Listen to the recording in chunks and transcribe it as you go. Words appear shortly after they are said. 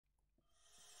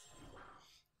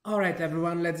Alright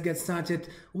everyone, let's get started.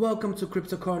 Welcome to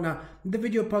Crypto Corner, the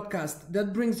video podcast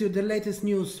that brings you the latest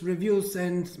news, reviews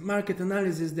and market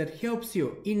analysis that helps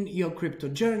you in your crypto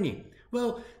journey.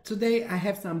 Well, today I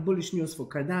have some bullish news for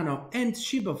Cardano and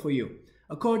Shiba for you.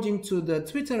 According to the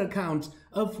Twitter account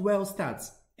of Whale Stats,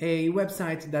 a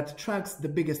website that tracks the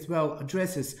biggest whale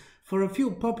addresses for a few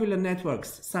popular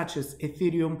networks such as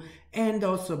Ethereum and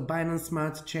also Binance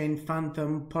Smart Chain,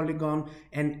 Phantom, Polygon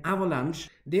and Avalanche,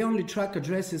 they only track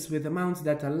addresses with amounts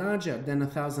that are larger than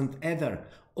 1,000 Ether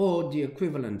or the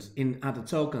equivalent in other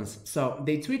tokens. So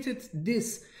they tweeted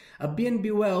this: a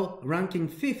BNB whale ranking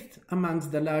 5th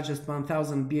amongst the largest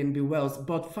 1,000 BNB whales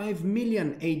bought 5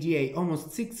 million ADA, almost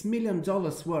 $6 million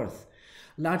worth.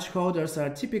 Large holders are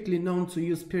typically known to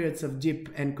use periods of dip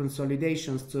and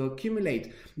consolidations to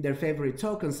accumulate their favorite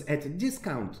tokens at a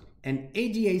discount, and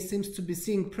ADA seems to be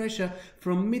seeing pressure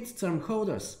from mid-term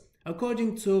holders.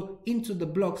 According to Into the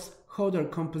Block's holder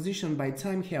composition by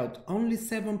time held, only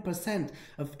 7%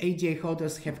 of ADA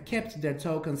holders have kept their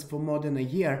tokens for more than a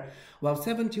year, while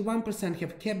 71%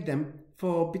 have kept them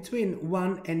for between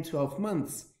 1 and 12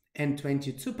 months, and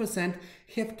 22%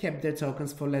 have kept their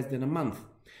tokens for less than a month.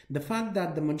 The fact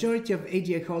that the majority of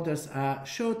ADA holders are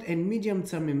short and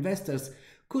medium-term investors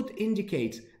could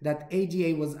indicate that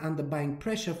ADA was under buying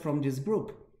pressure from this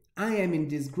group. I am in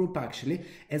this group actually,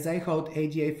 as I hold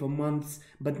ADA for months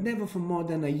but never for more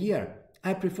than a year.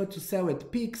 I prefer to sell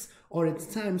at peaks or at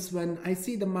times when I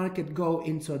see the market go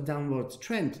into a downward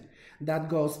trend. That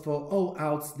goes for all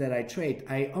alts that I trade.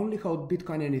 I only hold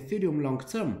Bitcoin and Ethereum long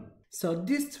term. So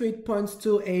this tweet points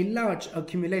to a large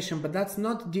accumulation, but that's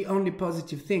not the only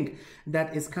positive thing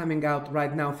that is coming out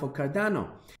right now for Cardano.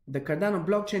 The Cardano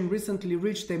blockchain recently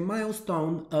reached a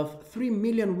milestone of 3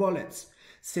 million wallets.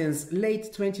 Since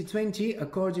late 2020,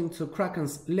 according to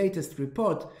Kraken's latest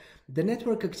report, the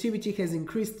network activity has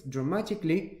increased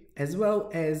dramatically, as well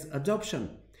as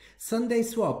adoption.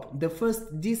 SundaeSwap, the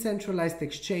first decentralized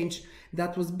exchange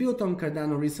that was built on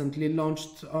Cardano, recently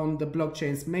launched on the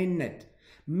blockchain's mainnet.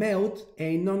 Meld,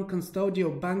 a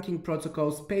non-custodial banking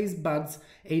protocol, SpaceBuds,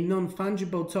 a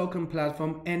non-fungible token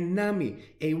platform, and Nami,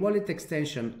 a wallet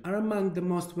extension, are among the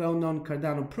most well-known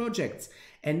Cardano projects.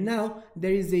 And now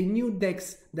there is a new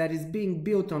DEX that is being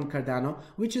built on Cardano,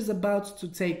 which is about to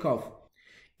take off.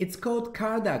 It's called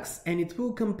Cardax and it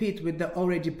will compete with the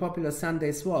already popular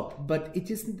SundaeSwap, but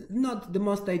it is not the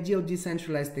most ideal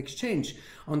decentralized exchange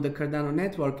on the Cardano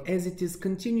network, as it is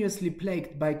continuously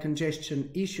plagued by congestion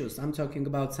issues. I'm talking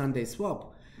about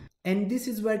SundaeSwap. And this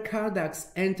is where Cardax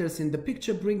enters in the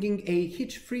picture, bringing a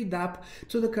hitch-free dApp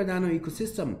to the Cardano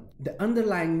ecosystem. The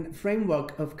underlying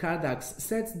framework of Cardax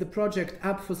sets the project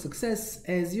up for success,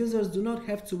 as users do not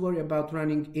have to worry about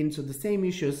running into the same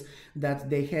issues that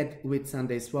they had with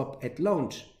SundaeSwap at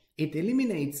launch. It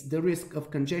eliminates the risk of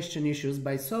congestion issues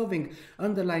by solving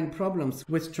underlying problems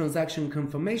with transaction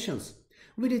confirmations.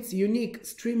 With its unique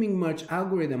streaming merge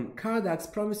algorithm,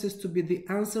 Cardax promises to be the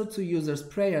answer to users'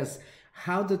 prayers.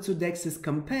 How the two DEXs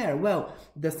compare? Well,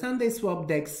 the SundaeSwap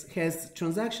DEX has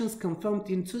transactions confirmed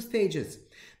in 2 stages.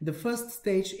 The first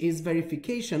stage is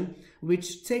verification,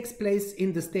 which takes place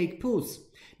in the stake pools.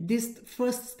 This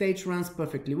first stage runs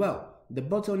perfectly well. The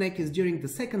bottleneck is during the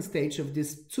second stage of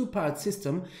this 2-part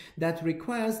system that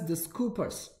requires the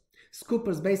scoopers.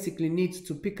 Scoopers basically need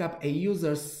to pick up a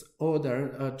user's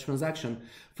order transaction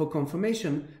for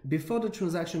confirmation before the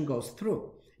transaction goes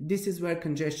through. This is where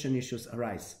congestion issues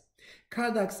arise.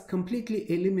 Cardax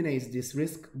completely eliminates this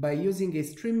risk by using a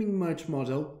streaming merge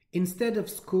model instead of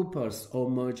scoopers or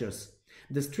mergers.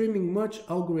 The streaming merge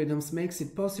algorithms makes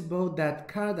it possible that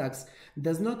Cardax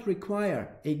does not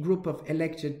require a group of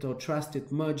elected or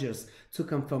trusted mergers to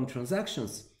confirm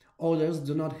transactions. Orders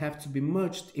do not have to be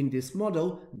merged in this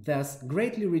model, thus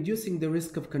greatly reducing the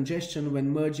risk of congestion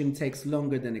when merging takes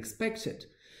longer than expected.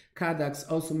 Cardax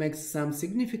also makes some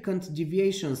significant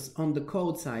deviations on the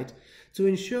code side to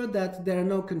ensure that there are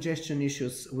no congestion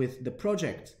issues with the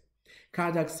project.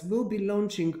 Cardax will be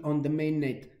launching on the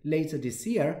mainnet later this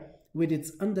year. With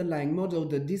its underlying model,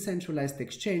 the decentralized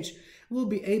exchange will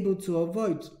be able to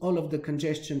avoid all of the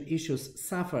congestion issues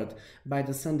suffered by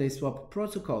the SundaeSwap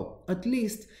protocol. At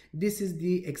least this is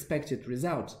the expected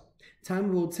result.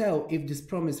 Time will tell if this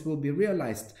promise will be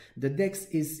realized. The DEX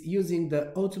is using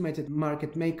the automated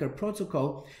market maker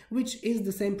protocol, which is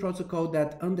the same protocol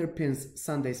that underpins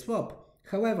SundaeSwap.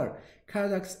 However,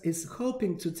 Cardax is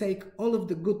hoping to take all of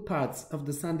the good parts of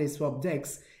the SundaeSwap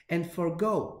DEX and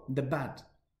forgo the bad.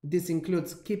 This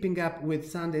includes keeping up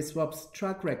with SundaeSwap's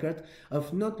track record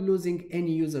of not losing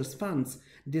any users' funds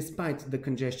despite the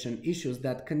congestion issues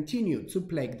that continue to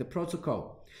plague the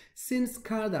protocol. Since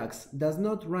Cardano does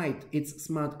not write its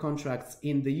smart contracts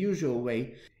in the usual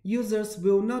way, users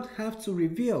will not have to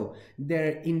reveal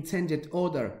their intended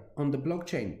order on the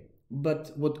blockchain,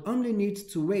 but would only need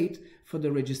to wait for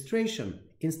the registration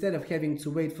instead of having to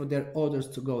wait for their orders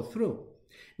to go through.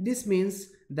 This means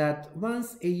that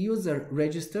once a user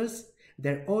registers,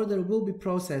 their order will be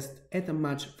processed at a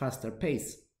much faster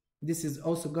pace. This is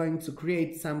also going to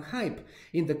create some hype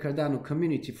in the Cardano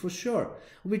community for sure,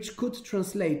 which could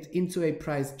translate into a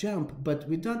price jump, but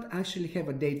we don't actually have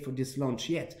a date for this launch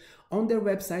yet. On their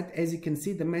website, as you can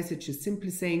see, the message is simply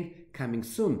saying coming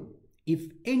soon. If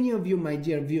any of you, my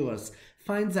dear viewers,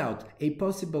 finds out a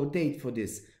possible date for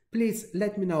this, please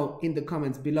let me know in the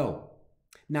comments below.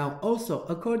 Now, also,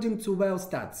 according to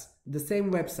WhaleStats, the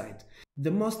same website,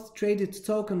 the most traded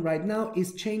token right now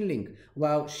is Chainlink,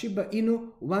 while Shiba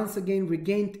Inu once again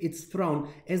regained its throne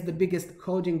as the biggest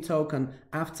holding token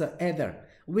after Ether,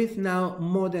 with now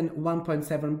more than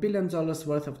 $1.7 billion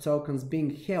worth of tokens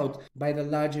being held by the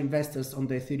large investors on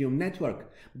the Ethereum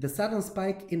network. The sudden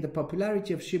spike in the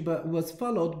popularity of Shiba was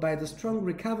followed by the strong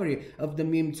recovery of the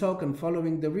meme token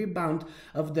following the rebound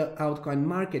of the altcoin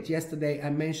market. Yesterday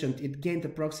I mentioned it gained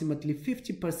approximately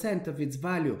 50% of its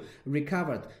value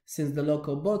recovered since the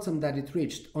local bottom that it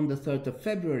reached on the 3rd of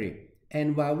February.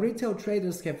 And while retail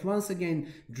traders have once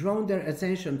again drawn their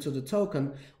attention to the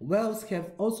token, whales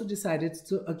have also decided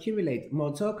to accumulate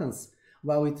more tokens,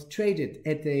 while it traded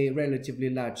at a relatively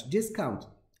large discount.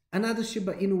 Another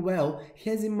Shiba Inu whale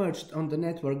has emerged on the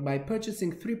network by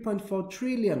purchasing 3.4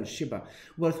 trillion Shiba,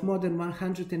 worth more than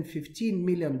 $115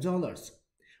 million.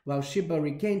 While Shiba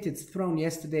regained its throne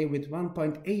yesterday with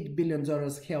 $1.8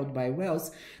 billion held by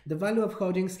whales, the value of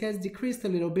holdings has decreased a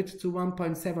little bit to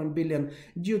 $1.7 billion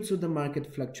due to the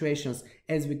market fluctuations,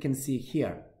 as we can see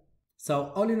here.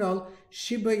 So all in all,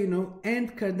 Shiba Inu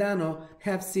and Cardano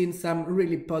have seen some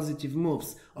really positive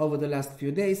moves over the last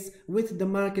few days. With the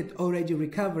market already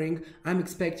recovering, I'm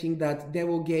expecting that they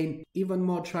will gain even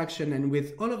more traction, and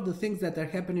with all of the things that are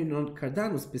happening on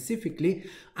Cardano specifically,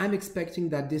 I'm expecting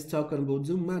that this token will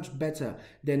do much better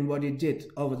than what it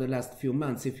did over the last few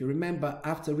months. If you remember,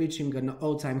 after reaching an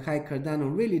all-time high, Cardano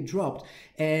really dropped,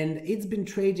 and it's been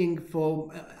trading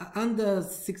for under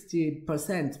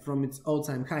 60% from its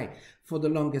all-time high for the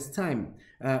longest time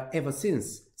ever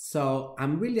since. So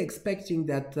I'm really expecting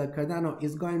that Cardano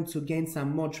is going to gain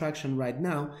some more traction right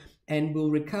now and will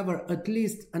recover at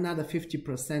least another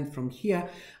 50% from here,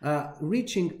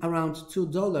 reaching around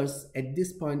 $2. At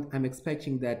this point, I'm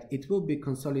expecting that it will be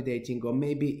consolidating or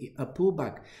maybe a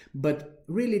pullback, but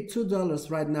really $2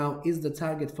 right now is the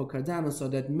target for Cardano, so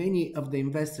that many of the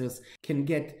investors can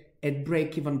get at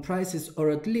break-even prices, or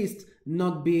at least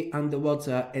not be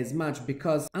underwater as much,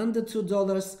 because under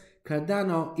 $2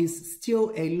 Cardano is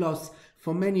still a loss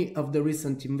for many of the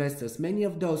recent investors, many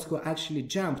of those who actually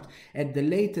jumped at the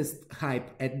latest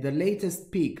hype, at the latest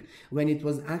peak, when it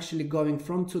was actually going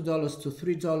from $2 to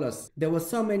 $3. There were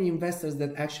so many investors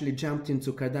that actually jumped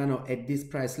into Cardano at these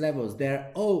price levels.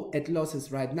 They're all at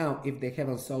losses right now if they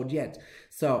haven't sold yet.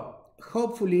 So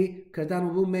hopefully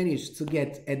Cardano will manage to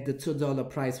get at the $2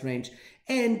 price range,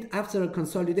 and after a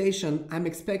consolidation, I'm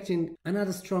expecting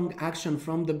another strong action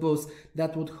from the bulls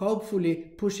that would hopefully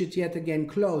push it yet again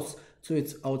close to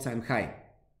its all-time high.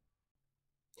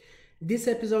 This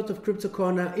episode of Crypto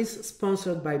Corner is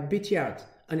sponsored by BITYard,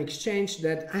 an exchange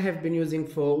that I have been using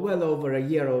for well over a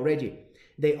year already.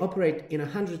 They operate in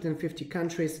 150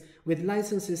 countries with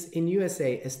licenses in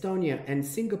USA, Estonia and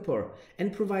Singapore,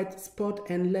 and provide spot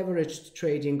and leveraged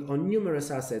trading on numerous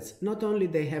assets. Not only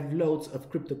they have loads of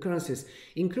cryptocurrencies,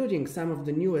 including some of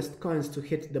the newest coins to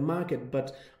hit the market,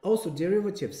 but also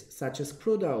derivatives such as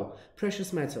crude oil,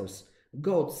 precious metals,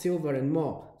 gold, silver and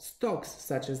more, stocks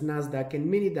such as Nasdaq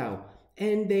and MiniDAO,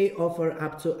 and they offer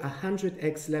up to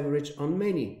 100x leverage on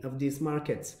many of these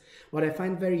markets. What I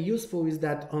find very useful is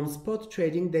that on spot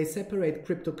trading they separate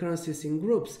cryptocurrencies in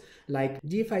groups like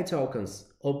DeFi tokens,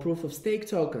 or proof of stake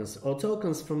tokens, or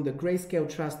tokens from the Grayscale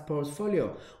Trust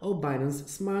portfolio, or Binance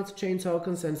Smart Chain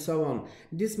tokens, and so on.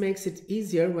 This makes it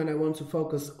easier when I want to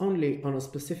focus only on a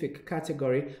specific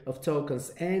category of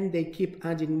tokens, and they keep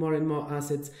adding more and more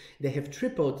assets. They have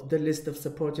tripled the list of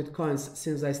supported coins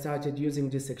since I started using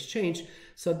this exchange,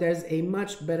 so there's a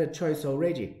much better choice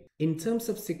already. In terms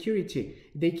of security,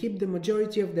 they keep the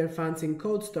majority of their funds in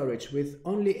cold storage, with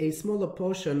only a smaller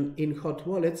portion in hot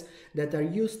wallets that are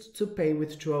used to pay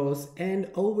withdrawals,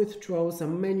 and all withdrawals are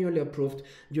manually approved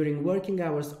during working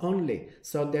hours only,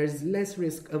 so there's less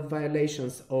risk of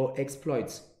violations or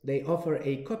exploits. They offer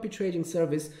a copy trading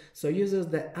service, so users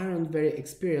that aren't very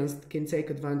experienced can take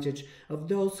advantage of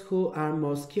those who are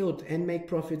more skilled and make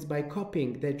profits by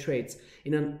copying their trades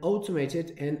in an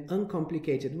automated and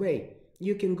uncomplicated way.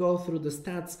 You can go through the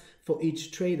stats for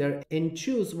each trader and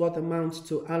choose what amount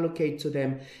to allocate to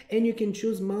them, and you can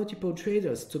choose multiple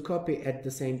traders to copy at the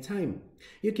same time.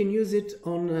 You can use it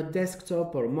on a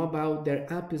desktop or mobile.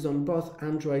 Their app is on both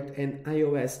Android and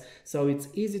iOS, so it's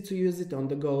easy to use it on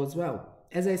the go as well.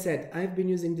 As I said, I've been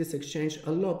using this exchange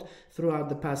a lot throughout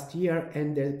the past year,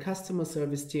 and the customer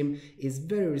service team is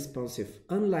very responsive,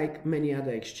 unlike many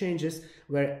other exchanges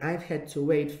where I've had to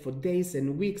wait for days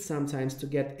and weeks sometimes to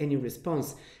get any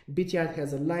response. BitYard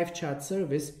has a live chat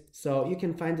service, so you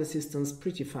can find assistance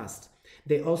pretty fast.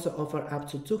 They also offer up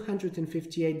to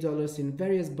 $258 in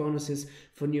various bonuses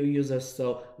for new users,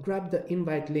 so grab the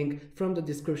invite link from the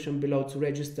description below to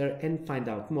register and find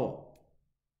out more.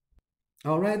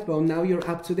 Alright, well, now you're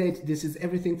up to date. This is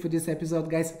everything for this episode,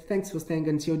 guys. Thanks for staying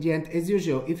until the end. As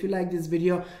usual, if you like this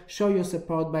video, show your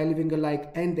support by leaving a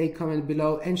like and a comment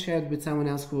below, and share it with someone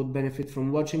else who would benefit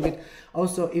from watching it.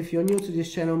 Also, if you're new to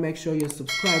this channel, make sure you're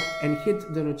subscribed and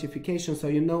hit the notification so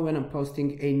you know when I'm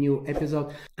posting a new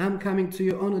episode. I'm coming to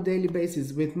you on a daily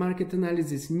basis with market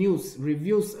analysis, news,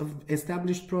 reviews of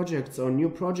established projects or new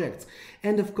projects,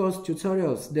 and of course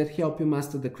tutorials that help you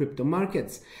master the crypto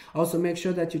markets. Also, make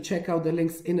sure that you check out the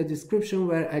links in the description,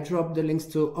 where I drop the links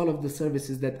to all of the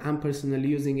services that I'm personally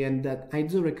using and that I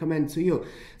do recommend to you,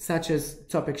 such as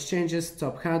top exchanges,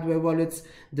 top hardware wallets,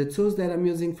 the tools that I'm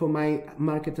using for my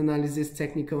market analysis,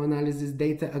 technical analysis,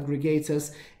 data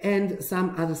aggregators, and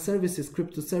some other services,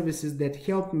 crypto services that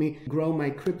help me grow my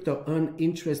crypto, earn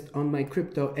interest on my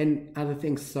crypto, and other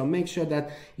things. So make sure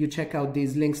that you check out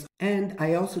these links. And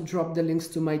I also drop the links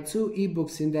to my 2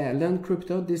 ebooks in there. Learn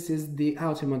Crypto. This is the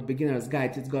ultimate beginner's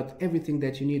guide. It's got everything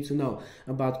that you need to know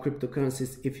about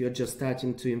cryptocurrencies if you're just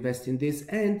starting to invest in this.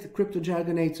 And Crypto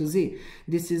Jargon A to Z.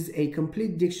 This is a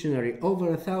complete dictionary, over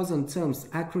 1,000 terms,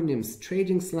 acronyms,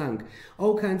 trading slang,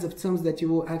 all kinds of terms that you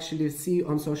will actually see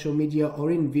on social media or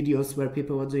in videos where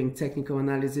people are doing technical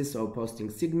analysis or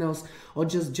posting signals or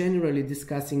just generally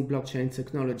discussing blockchain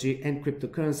technology and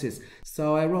cryptocurrencies.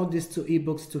 So I wrote these 2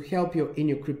 ebooks to help you in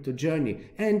your crypto journey.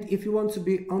 And if you want to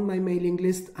be on my mailing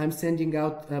list, I'm sending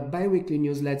out a bi-weekly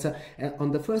newsletter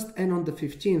on the 1st and on the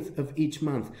 15th of each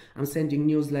month. I'm sending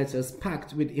newsletters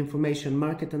packed with information,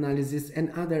 market analysis,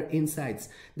 and other insights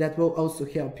that will also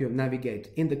help you navigate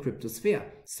in the crypto sphere.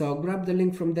 So grab the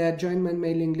link from there, join my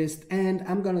mailing list, and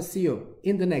I'm gonna see you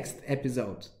in the next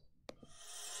episode.